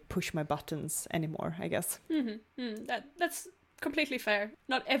really push my buttons anymore, I guess. That's completely fair.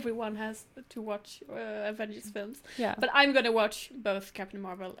 Not everyone has to watch Avengers films. Yeah. But I'm going to watch both Captain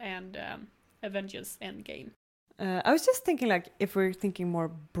Marvel and Avengers Endgame. I was just thinking, like, if we're thinking more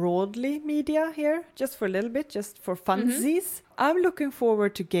broadly media here, just for a little bit, just for funsies, I'm looking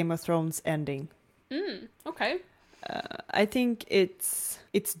forward to Game of Thrones ending. Okay. I think it's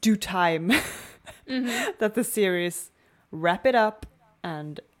due time that the series wrap it up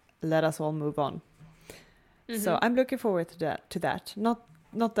and let us all move on. So I'm looking forward to that.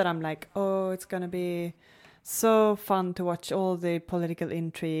 Not that I'm like, oh, it's gonna be so fun to watch all the political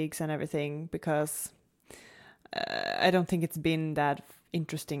intrigues and everything, because I don't think it's been that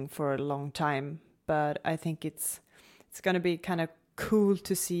interesting for a long time. But I think it's gonna be kind of cool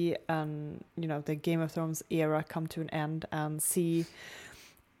to see the Game of Thrones era come to an end, and see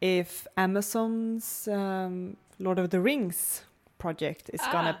if Amazon's Lord of the Rings project is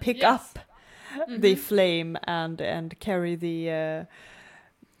gonna pick up the flame and carry the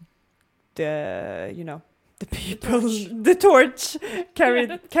people the torch,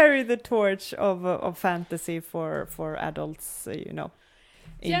 carry the torch of fantasy for adults,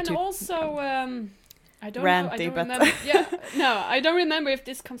 and also I don't ranty, remember. I don't remember if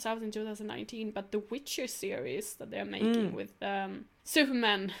this comes out in 2019, but the Witcher series that they're making with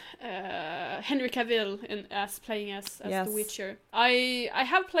Superman, Henry Cavill playing as the Witcher. I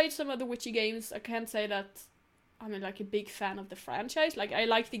have played some of the Witcher games. I can't say that I'm like a big fan of the franchise. Like, I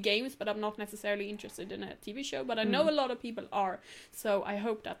like the games, but I'm not necessarily interested in a TV show. But I know a lot of people are, so I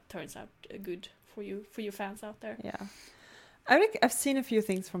hope that turns out good for you fans out there. Yeah, I've seen a few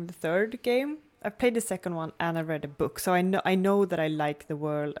things from the third game. I've played the second one and I read a book, so I know that I like the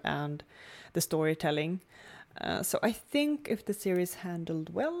world and the storytelling. So I think if the series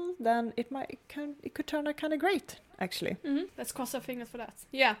handled well, then it could turn out kind of great, actually. Let's cross our fingers for that.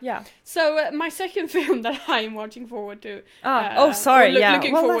 Yeah. So my second film that I'm watching forward to.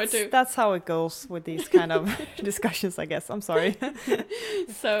 Looking forward to. That's how it goes with these kind of discussions, I guess. I'm sorry.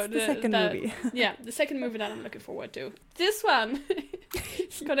 So the second movie. Yeah, the second movie that I'm looking forward to. This one,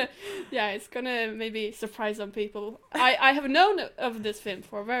 it's gonna maybe surprise some people. I have known of this film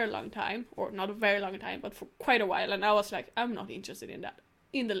for a very long time, or not a very long time, but for quite a while, and I was like, I'm not interested in that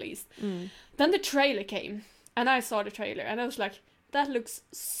in the least. Then the trailer came, and I saw the trailer, and I was like, that looks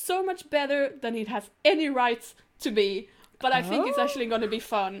so much better than it has any rights to be, but I think it's actually going to be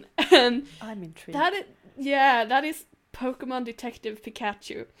fun. And I'm intrigued. That is Pokemon Detective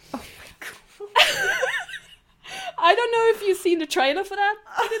Pikachu. Oh my god. I don't know if you've seen the trailer for that,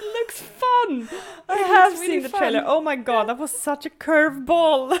 but it looks fun. I have seen the trailer. Oh my god, that was such a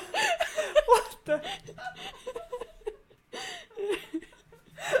curveball. What the?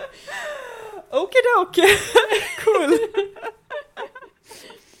 Okie dokie. Cool.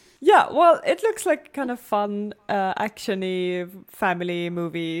 Yeah, well, it looks like kind of fun, action-y family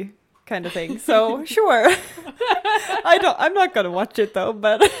movie kind of thing. So sure. I'm not gonna watch it though,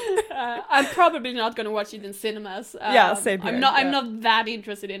 but I'm probably not gonna watch it in cinemas. Same here. I'm not that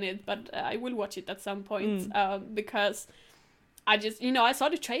interested in it, but I will watch it at some point because I just I saw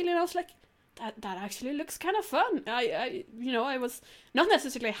the trailer and I was like, that actually looks kind of fun. I was not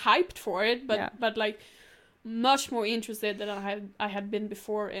necessarily hyped for it, but like much more interested than I had been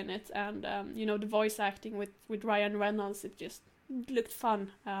before in it, and the voice acting with Ryan Reynolds, it just looked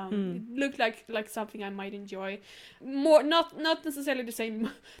fun. It looked like something I might enjoy more, not necessarily the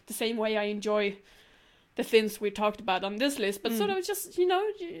same way I enjoy the things we talked about on this list, but sort of just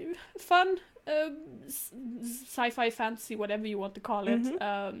fun sci-fi fantasy, whatever you want to call it.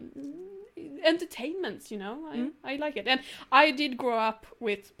 Entertainment, I like it. And I did grow up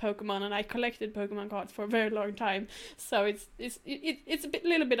with Pokemon, and I collected Pokemon cards for a very long time, so it's a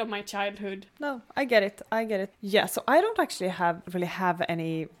little bit of my childhood. No, I get it. Yeah, so I don't actually really have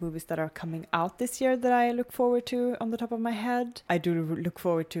any movies that are coming out this year that I look forward to on the top of my head. I do look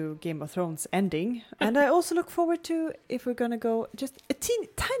forward to Game of Thrones ending, and I also look forward to, if we're gonna go just a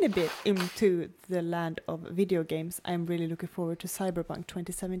tiny bit into the land of video games, I'm really looking forward to Cyberpunk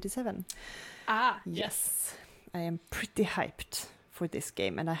 2077. Yes. I am pretty hyped for this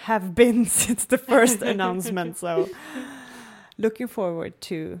game, and I have been since the first announcement, so looking forward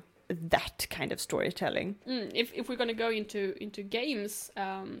to that kind of storytelling. If we're going to go into games,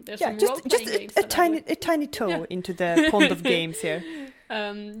 there's some role-playing games. A tiny toe into the pond of games here.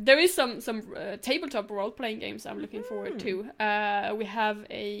 There is some tabletop role-playing games I'm looking forward to. We have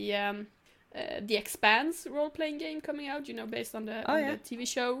a The Expanse role-playing game coming out, you know, based on the TV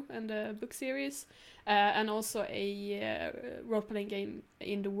show and the book series, and also a role-playing game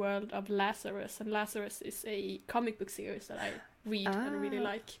in the world of Lazarus. And Lazarus is a comic book series that I read and really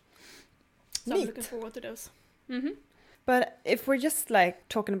like. So I'm looking forward to those. Mm-hmm. But if we're just like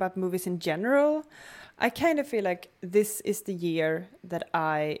talking about movies in general, I kind of feel like this is the year that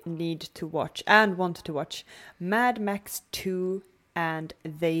I need to watch and want to watch Mad Max 2 and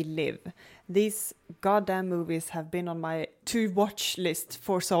They Live. These goddamn movies have been on my to-watch list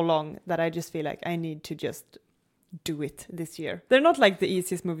for so long that I just feel like I need to just do it this year. They're not like the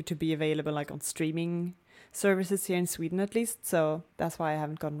easiest movie to be available like on streaming services here in Sweden at least, so that's why I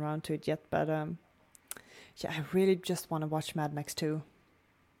haven't gotten around to it yet. But yeah, I really just want to watch Mad Max 2.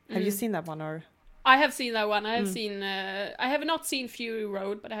 Have you seen that one or? I have seen that one. I have seen. I have not seen Fury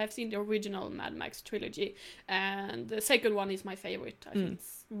Road, but I have seen the original Mad Max trilogy, and the second one is my favorite. I think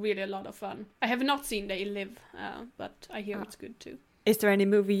it's really a lot of fun. I have not seen They Live, but I hear it's good too. Is there any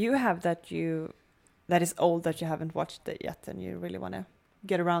movie you have that is old that you haven't watched it yet, and you really want to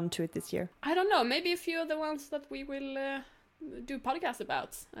get around to it this year? I don't know. Maybe a few of the ones that we will do podcasts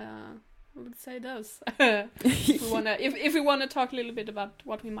about. I would say those. If we wanna talk a little bit about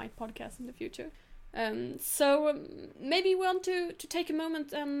what we might podcast in the future. So maybe we want to take a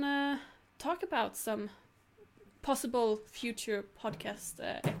moment and talk about some possible future podcast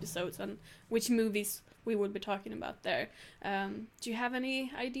episodes and which movies we will be talking about there. Do you have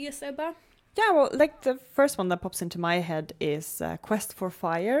any ideas, Ebba? Yeah, well, like the first one that pops into my head is Quest for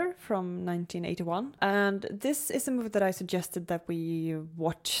Fire from 1981. And this is a movie that I suggested that we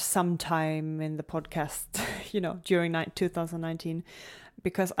watch sometime in the podcast, during 2019,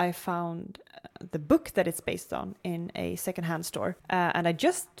 because I found the book that it's based on in a secondhand store. And I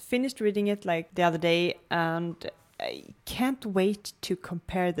just finished reading it like the other day, and I can't wait to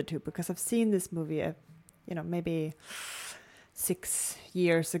compare the two, because I've seen this movie, maybe 6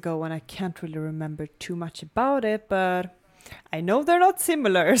 years ago, and I can't really remember too much about it, but I know they're not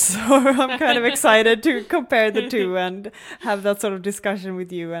similar, so I'm kind of excited to compare the two and have that sort of discussion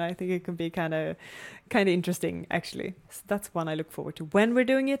with you, and I think it can be kind of interesting, actually. So that's one I look forward to. When we're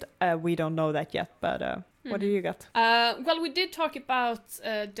doing it, we don't know that yet, but what do you got? Well, we did talk about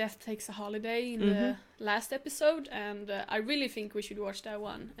Death Takes a Holiday in the last episode, and I really think we should watch that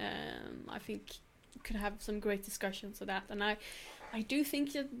one. I think could have some great discussions of that, and I do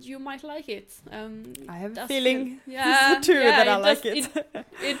think that you might like it. I have a feeling that I like it.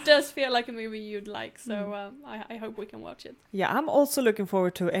 It does feel like a movie you'd like, so I hope we can watch it. Yeah, I'm also looking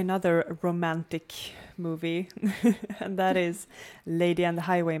forward to another romantic movie, and that is Lady and the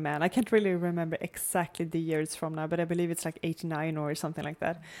Highwayman. I can't really remember exactly the years from now, but I believe it's like 89 or something like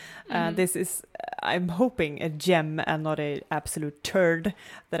that. This is, I'm hoping, a gem and not an absolute turd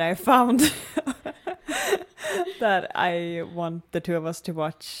that I found that I want the two of us to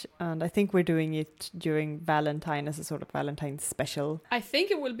watch, and I think we're doing it during Valentine as a sort of Valentine special. I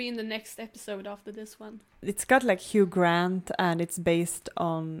think it will be in the next episode after this one. It's got like Hugh Grant, and it's based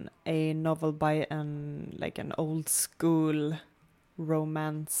on a novel by an old school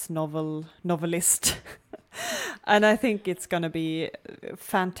romance novelist. And I think it's gonna be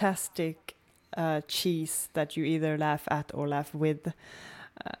fantastic cheese that you either laugh at or laugh with,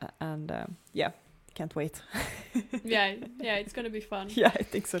 can't wait. yeah, it's gonna be fun. Yeah, I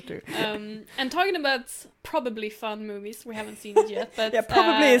think so too. And talking about probably fun movies, we haven't seen it yet, but yeah,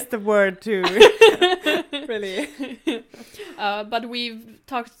 probably is the word too. Really. But we've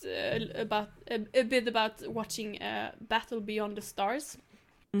talked about a bit about watching Battle Beyond the Stars,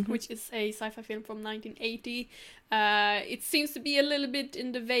 which is a sci-fi film from 1980. It seems to be a little bit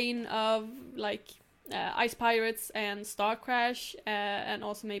in the vein of like Ice Pirates and Star Crash, and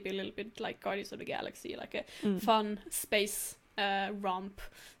also maybe a little bit like Guardians of the Galaxy, like a fun space romp.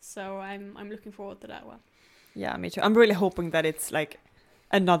 So I'm looking forward to that one. Yeah, me too. I'm really hoping that it's like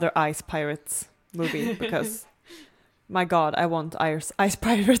another Ice Pirates movie, because my God, I want Ice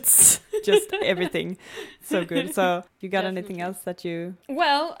Pirates. Just everything. So good. So you got anything else that you...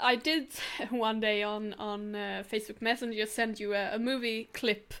 Well, I did one day on Facebook Messenger send you a movie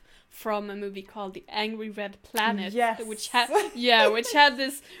clip from a movie called The Angry Red Planet, which had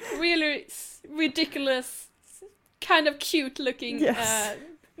this really ridiculous, kind of cute looking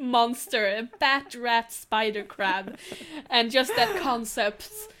monster, a bat rat spider crab, and just that concept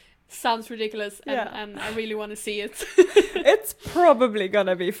sounds ridiculous, and I really want to see it. It's probably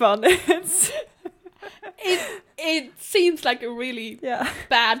gonna be fun. It seems like a really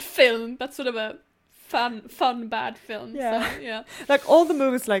bad film, but sort of a fun bad film. Yeah. So, yeah. Like all the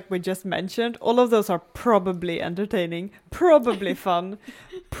movies like we just mentioned, all of those are probably entertaining, probably fun,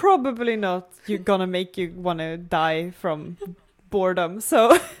 probably not gonna make you want to die from boredom.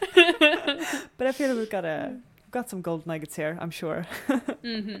 So, but I feel we've got some gold nuggets here, I'm sure.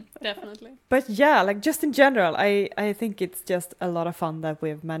 Definitely. But yeah, like just in general, I think it's just a lot of fun that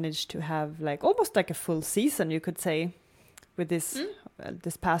we've managed to have like almost like a full season, you could say, with this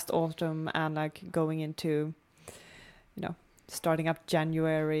this past autumn and like going into, starting up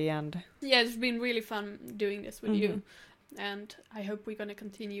January and yeah, it's been really fun doing this with you. And I hope we're going to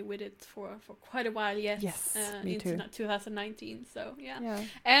continue with it for quite a while yet. Yes, me into too. 2019. So yeah.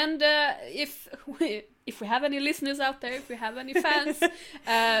 And if we have any listeners out there, if we have any fans,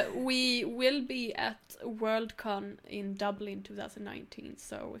 we will be at Worldcon in Dublin 2019.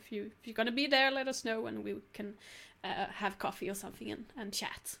 So if you're going to be there, let us know and we can have coffee or something and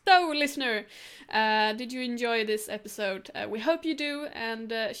chat. So, listener, did you enjoy this episode? We hope you do,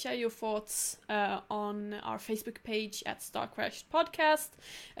 and share your thoughts on our Facebook page at Star Crash Podcast.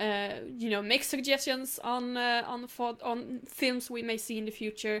 Make suggestions on films we may see in the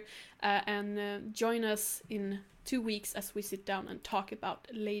future, and join us in 2 weeks as we sit down and talk about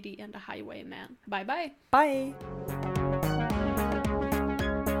Lady and the Highwayman. Bye-bye. bye.